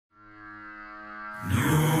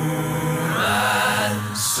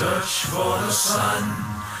Search for the sun,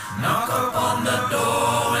 knock upon the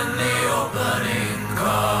door when the opening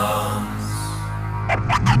comes.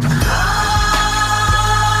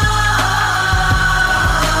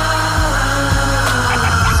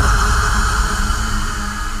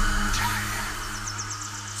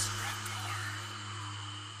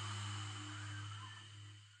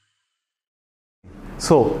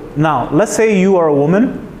 So now, let's say you are a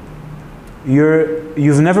woman.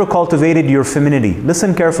 You've never cultivated your femininity.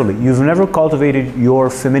 Listen carefully. You've never cultivated your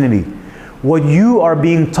femininity. What you are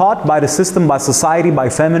being taught by the system, by society, by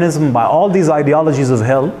feminism, by all these ideologies of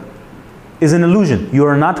hell is an illusion.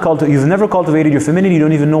 You've never cultivated your femininity. You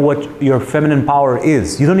don't even know what your feminine power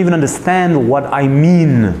is. You don't even understand what I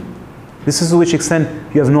mean. This is to which extent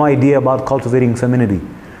you have no idea about cultivating femininity.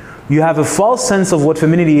 You have a false sense of what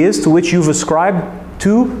femininity is, to which you've subscribed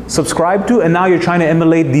to, and now you're trying to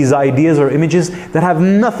emulate these ideas or images that have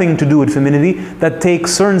nothing to do with femininity, that take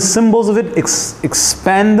certain symbols of it,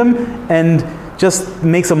 expand them, and just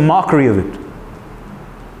makes a mockery of it.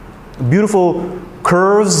 Beautiful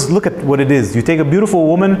curves, look at what it is. You take a beautiful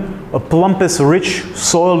woman, a plumpous, rich,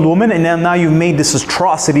 soiled woman, and now you've made this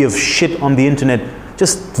atrocity of shit on the internet.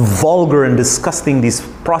 Just vulgar and disgusting, these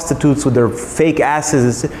prostitutes with their fake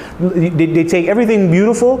asses. They take everything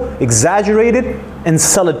beautiful, exaggerate it, and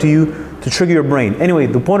sell it to you to trigger your brain. Anyway,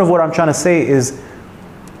 the point of what I'm trying to say is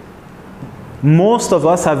most of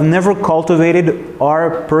us have never cultivated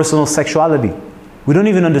our personal sexuality. We don't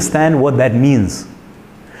even understand what that means.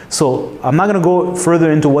 So I'm not going to go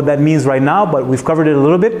further into what that means right now, but we've covered it a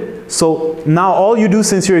little bit. So now all you do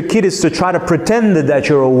since you're a kid is to try to pretend that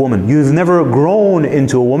you're a woman. You've never grown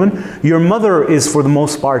into a woman. Your mother is for the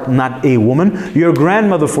most part not a woman. Your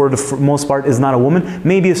grandmother for the most part is not a woman.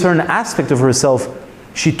 Maybe a certain aspect of herself,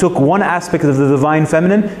 she took one aspect of the divine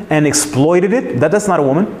feminine and exploited it. That's not a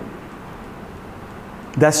woman.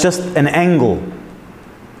 That's just an angle.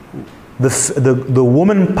 The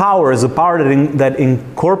woman power is a power that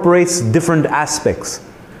incorporates different aspects.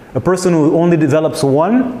 A person who only develops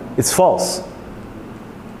one, it's false.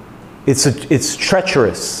 It's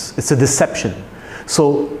treacherous. It's a deception.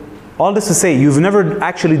 So all this to say, you've never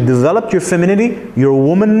actually developed your femininity, your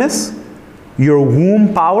womanness, your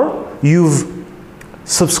womb power. You've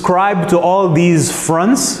subscribed to all these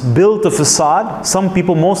fronts, built a facade.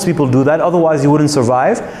 Most people do that, otherwise you wouldn't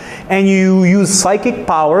survive. And you use psychic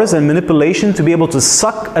powers and manipulation to be able to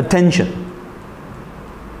suck attention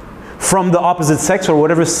from the opposite sex or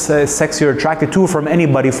whatever sex you're attracted to, from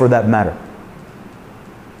anybody for that matter.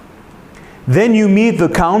 Then you meet the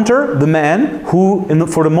counter, the man, who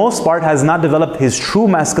for the most part has not developed his true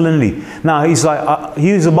masculinity. Now he's like,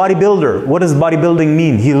 he's a bodybuilder. What does bodybuilding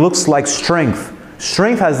mean? He looks like strength.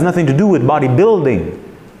 Strength has nothing to do with bodybuilding.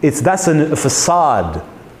 That's a facade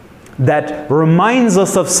that reminds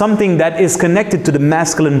us of something that is connected to the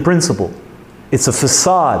masculine principle. It's a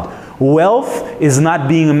facade. Wealth is not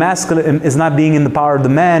being in the power of the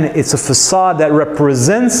man. It's a facade that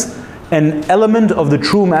represents an element of the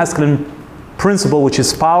true masculine principle, which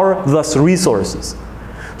is power, thus resources.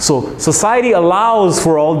 So society allows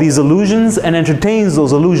for all these illusions and entertains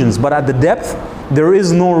those illusions, but at the depth, there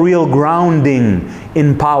is no real grounding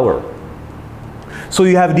in power. So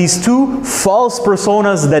you have these two false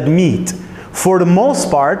personas that meet. For the most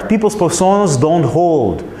part, people's personas don't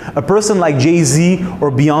hold. A person like Jay-Z or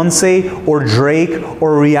Beyonce or Drake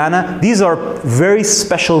or Rihanna, these are very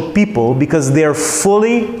special people because they're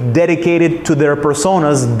fully dedicated to their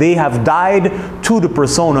personas. They have died to the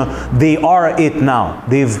persona. They are it now.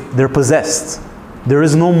 They're possessed. There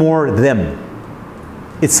is no more them.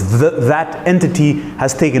 It's that entity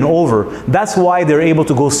has taken over. That's why they're able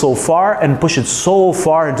to go so far and push it so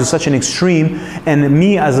far into such an extreme. And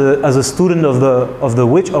me, as a student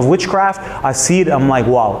of witchcraft, I see it. I'm like,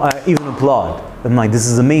 wow! I even applaud. I'm like, this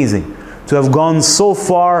is amazing to have gone so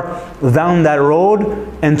far down that road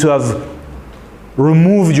and to have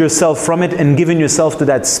removed yourself from it and given yourself to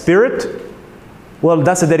that spirit. Well,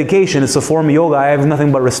 that's a dedication. It's a form of yoga. I have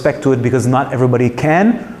nothing but respect to it because not everybody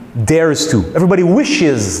dares to. Everybody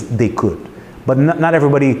wishes they could, but not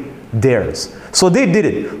everybody dares. So they did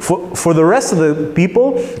it. For the rest of the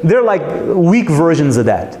people, they're like weak versions of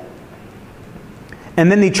that.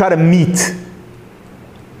 And then they try to meet.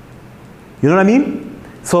 You know what I mean?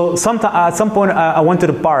 So at some point I went to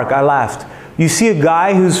the park, I laughed. You see a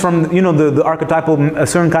guy who's from, you know, the archetypal, a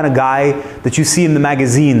certain kind of guy that you see in the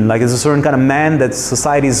magazine, like there's a certain kind of man that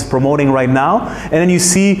society is promoting right now, and then you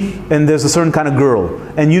see, and there's a certain kind of girl,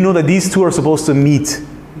 and you know that these two are supposed to meet.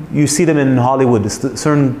 You see them in Hollywood,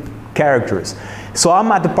 certain characters. So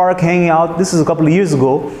I'm at the park hanging out, this is a couple of years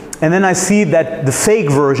ago, And then I see that the fake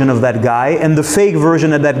version of that guy and the fake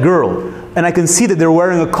version of that girl. And I can see that they're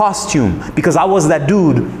wearing a costume, because I was that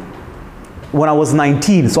dude when I was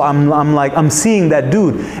 19. So I'm seeing that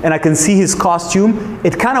dude, and I can see his costume.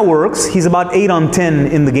 It kind of works. He's about 8 on 10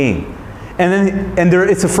 in the game. And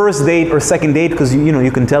it's a first date or second date, because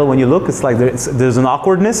you can tell when you look. It's like there's an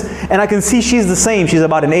awkwardness, and I can see she's the same. She's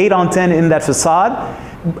about an 8 on 10 in that facade,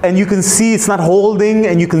 and you can see it's not holding,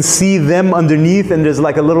 and you can see them underneath, and there's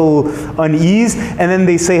like a little unease, and then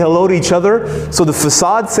they say hello to each other. So the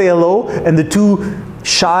facade say hello, and the two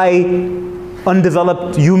shy,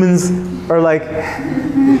 undeveloped humans are like,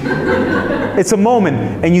 it's a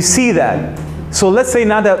moment, and you see that. So let's say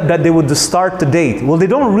now that they would start to date. Well, they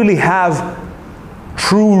don't really have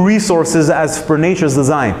true resources as per nature's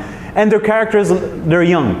design. And their characters, they're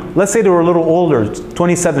young. Let's say they were a little older,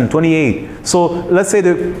 27, 28. So let's say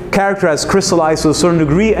the character has crystallized to a certain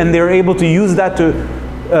degree, and they're able to use that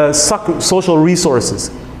to suck social resources.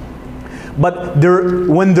 But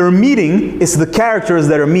when they're meeting, it's the characters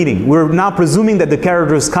that are meeting. We're now presuming that the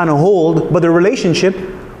characters kind of hold, but the relationship,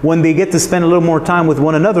 when they get to spend a little more time with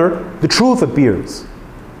one another, the truth appears.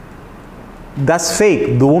 That's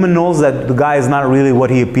fake. The woman knows that the guy is not really what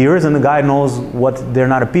he appears, and the guy knows what they're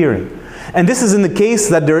not appearing. And this is in the case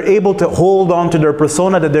that they're able to hold on to their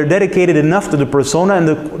persona, that they're dedicated enough to the persona, and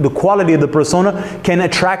the quality of the persona can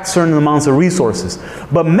attract certain amounts of resources.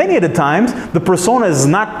 But many of the times, the persona is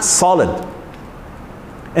not solid.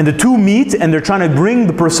 And the two meet, and they're trying to bring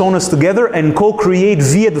the personas together and co-create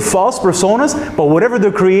via the false personas, but whatever they're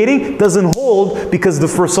creating doesn't hold because the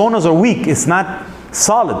personas are weak. It's not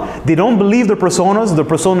solid. They don't believe the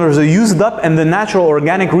personas are used up, and the natural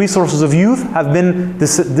organic resources of youth have been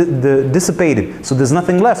dissipated. So there's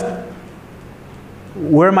nothing left.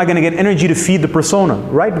 Where am I going to get energy to feed the persona?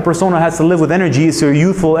 Right? The persona has to live with energy. It's your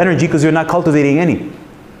youthful energy, because you're not cultivating any.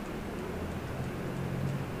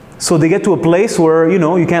 So they get to a place where,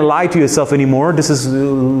 you can't lie to yourself anymore. This is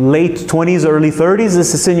late 20s, early 30s.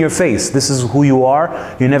 This is in your face. This is who you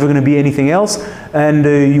are. You're never going to be anything else.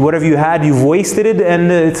 And whatever you had, you've wasted it,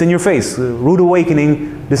 and it's in your face. Rude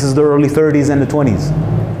awakening. This is the early 30s and the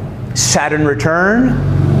 20s. Saturn return.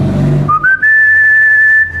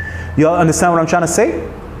 You all understand what I'm trying to say?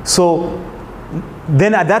 So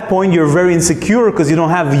then at that point, you're very insecure because you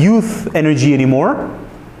don't have youth energy anymore.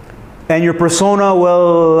 And your persona,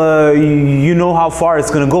 well, you know how far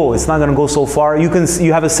it's going to go. It's not going to go so far. You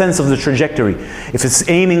have a sense of the trajectory. If it's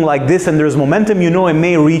aiming like this and there's momentum, it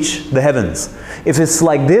may reach the heavens. If it's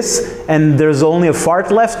like this and there's only a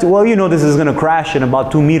fart left, well, this is going to crash in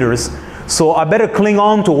about 2 meters. So I better cling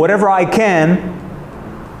on to whatever I can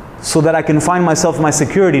so that I can find myself my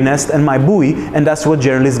security nest and my buoy, and that's what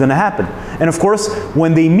generally is going to happen. And of course,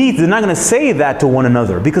 when they meet, they're not going to say that to one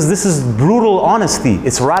another, because this is brutal honesty.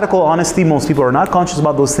 It's radical honesty. Most people are not conscious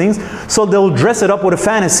about those things, so they'll dress it up with a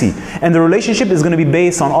fantasy. And the relationship is going to be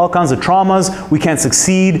based on all kinds of traumas. We can't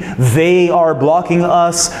succeed. They are blocking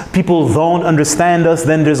us. People don't understand us.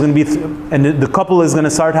 Then there's going to be, and the couple is going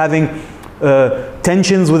to start having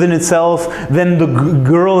tensions within itself. Then the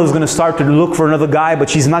girl is going to start to look for another guy, but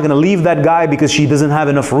she's not going to leave that guy because she doesn't have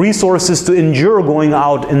enough resources to endure going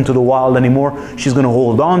out into the wild anymore. She's going to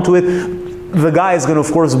hold on to it. The guy is going to,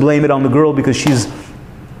 of course, blame it on the girl because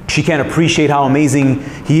she can't appreciate how amazing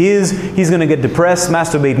he is. He's going to get depressed,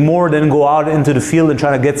 masturbate more, then go out into the field and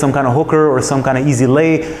try to get some kind of hooker or some kind of easy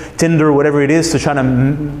lay, Tinder, whatever it is, to try to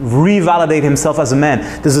revalidate himself as a man.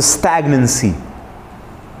 There's a stagnancy.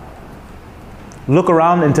 Look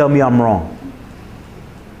around and tell me I'm wrong.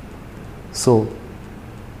 So,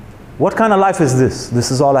 what kind of life is this? This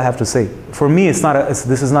is all I have to say. For me, this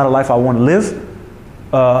is not a life I want to live.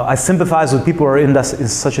 I sympathize with people who are in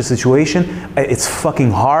such a situation. It's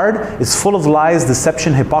fucking hard. It's full of lies,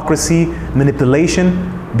 deception, hypocrisy,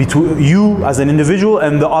 manipulation between you as an individual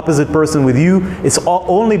and the opposite person with you. It's all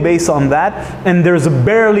only based on that. And there's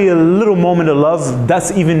barely a little moment of love.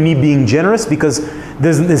 That's even me being generous, because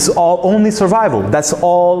it's all only survival. That's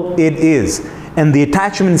all it is. And the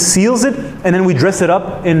attachment seals it, and then we dress it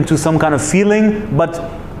up into some kind of feeling, but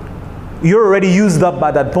you're already used up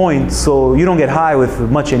by that point, so you don't get high with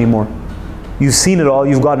much anymore. You've seen it all.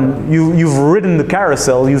 You've ridden the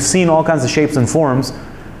carousel. You've seen all kinds of shapes and forms.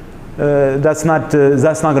 That's not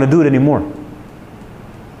going to do it anymore.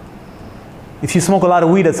 If you smoke a lot of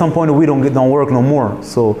weed, at some point the weed don't work no more.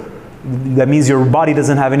 So that means your body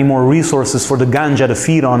doesn't have any more resources for the ganja to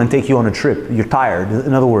feed on and take you on a trip. You're tired,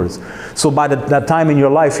 in other words. So by that time in your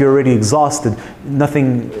life, you're already exhausted.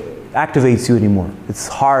 Nothing activates you anymore. It's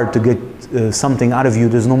hard to get something out of you.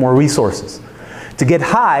 There's no more resources. To get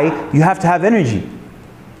high, you have to have energy.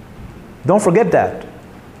 Don't forget that.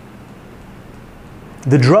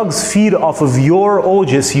 The drugs feed off of your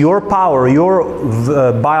ojas, your power, your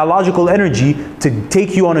biological energy to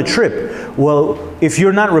take you on a trip. Well, if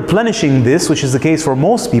you're not replenishing this, which is the case for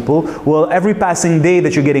most people, well, every passing day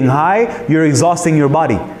that you're getting high, you're exhausting your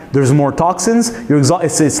body. There's more toxins.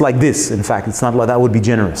 It's like this. In fact, it's not like that would be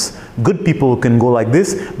generous. Good people can go like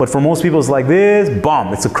this, but for most people it's like this,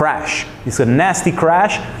 bomb. It's a crash. It's a nasty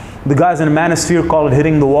crash. The guys in the manosphere call it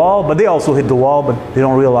hitting the wall, but they also hit the wall, but they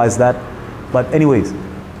don't realize that. But anyways,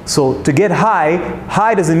 so to get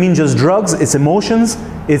high doesn't mean just drugs, it's emotions,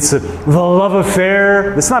 it's the love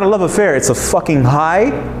affair. It's not a love affair, it's a fucking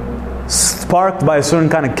high sparked by a certain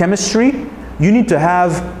kind of chemistry. You need to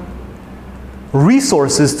have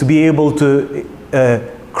resources to be able to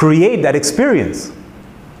create that experience.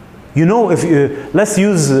 You know, if let's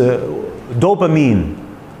use dopamine.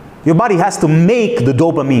 Your body has to make the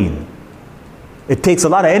dopamine. It takes a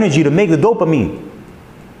lot of energy to make the dopamine.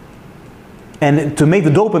 And to make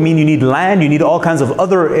the dopamine, you need land, you need all kinds of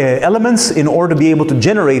other elements in order to be able to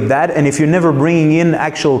generate that. And if you're never bringing in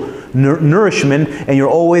actual nourishment, and you're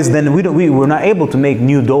always, then we're not able to make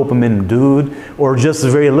new dopamine, dude, or just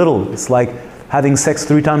very little. It's like having sex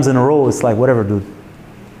 3 times in a row. It's like, whatever, dude.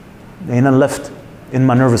 Ain't nothing left in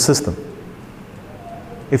my nervous system,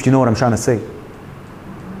 if you know what I'm trying to say.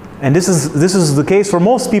 And this is the case for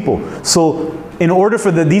most people. So in order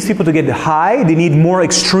for these people to get high, they need more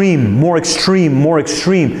extreme, more extreme, more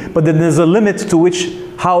extreme. But then there's a limit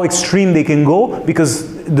to how extreme they can go,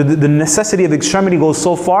 because the necessity of extremity goes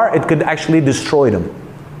so far, it could actually destroy them.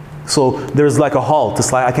 So there's like a halt.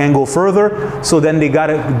 It's like, I can't go further. So then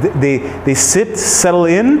they sit, settle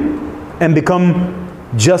in, and become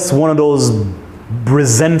just one of those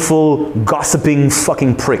resentful, gossiping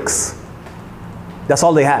fucking pricks. That's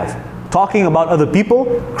all they have. Talking about other people,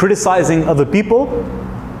 criticizing other people,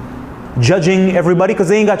 judging everybody because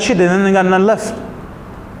they ain't got shit and then they got none left.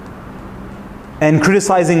 And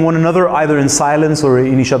criticizing one another either in silence or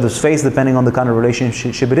in each other's face, depending on the kind of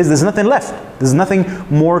relationship it is. There's nothing left. There's nothing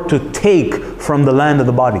more to take from the land of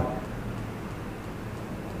the body.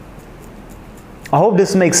 I hope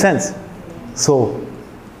this makes sense.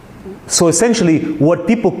 So essentially, what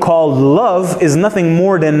people call love is nothing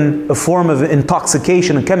more than a form of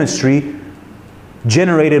intoxication and chemistry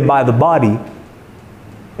generated by the body,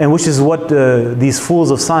 and which is what these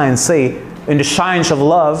fools of science say, in the science of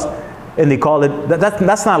love, and they call it,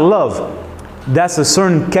 that's not love. That's a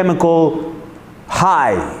certain chemical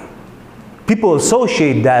high. People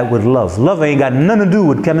associate that with love. Love ain't got nothing to do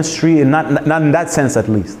with chemistry, and not in that sense at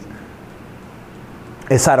least.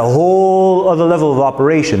 It's at a whole other level of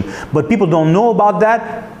operation. But people don't know about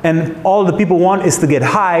that, and all the people want is to get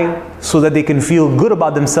high so that they can feel good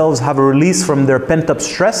about themselves, have a release from their pent-up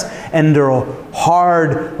stress and their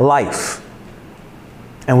hard life.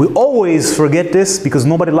 And we always forget this because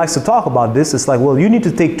nobody likes to talk about this. It's like, well, you need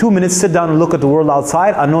to take 2 minutes, sit down and look at the world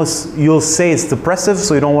outside. I know you'll say it's depressive,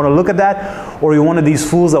 so you don't want to look at that. Or you're one of these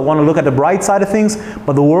fools that want to look at the bright side of things.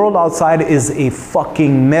 But the world outside is a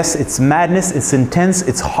fucking mess. It's madness. It's intense.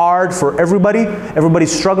 It's hard for everybody.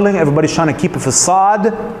 Everybody's struggling. Everybody's trying to keep a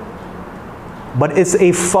facade. But it's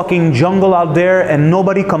a fucking jungle out there and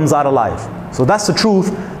nobody comes out alive. So that's the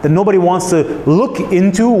truth that nobody wants to look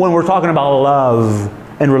into when we're talking about love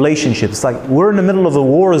and relationships. It's like we're in the middle of a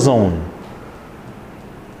war zone.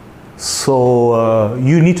 So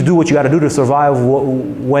you need to do what you got to do to survive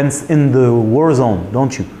when in the war zone,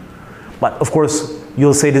 don't you? But of course,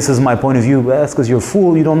 you'll say this is my point of view. Well, that's because you're a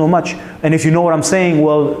fool, you don't know much. And if you know what I'm saying,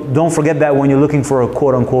 well, don't forget that when you're looking for a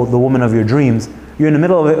quote-unquote the woman of your dreams, you're in the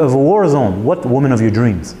middle of a war zone. What woman of your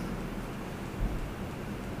dreams?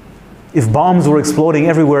 If bombs were exploding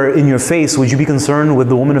everywhere in your face, would you be concerned with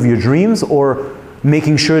the woman of your dreams, or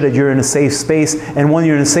making sure that you're in a safe space? And when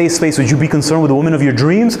you're in a safe space, would you be concerned with the woman of your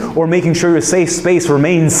dreams, or making sure your safe space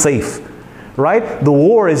remains safe? Right? The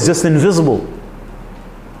war is just invisible.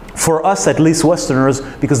 For us, at least Westerners,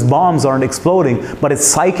 because bombs aren't exploding, but it's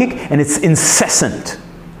psychic and it's incessant.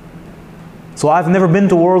 So I've never been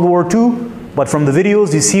to World War II, but from the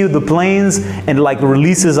videos, you see the planes and like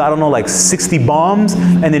releases, I don't know, like 60 bombs,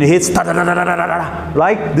 and then it hits,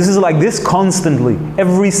 like, this is like this constantly.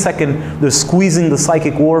 Every second, they're squeezing the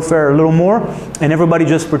psychic warfare a little more, and everybody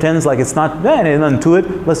just pretends like it's not, there's nothing to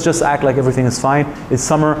it. Let's just act like everything is fine. It's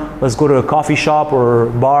summer, let's go to a coffee shop or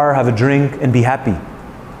bar, have a drink, and be happy.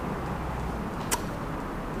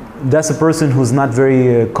 That's a person who's not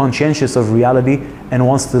very conscientious of reality and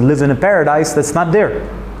wants to live in a paradise that's not there.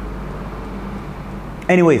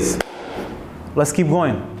 Anyways, let's keep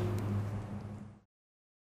going.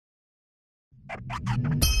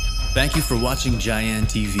 Thank you for watching Giant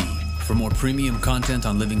TV. For more premium content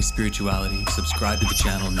on living spirituality, subscribe to the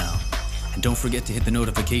channel now. And don't forget to hit the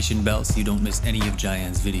notification bell so you don't miss any of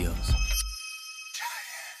Jayan's videos.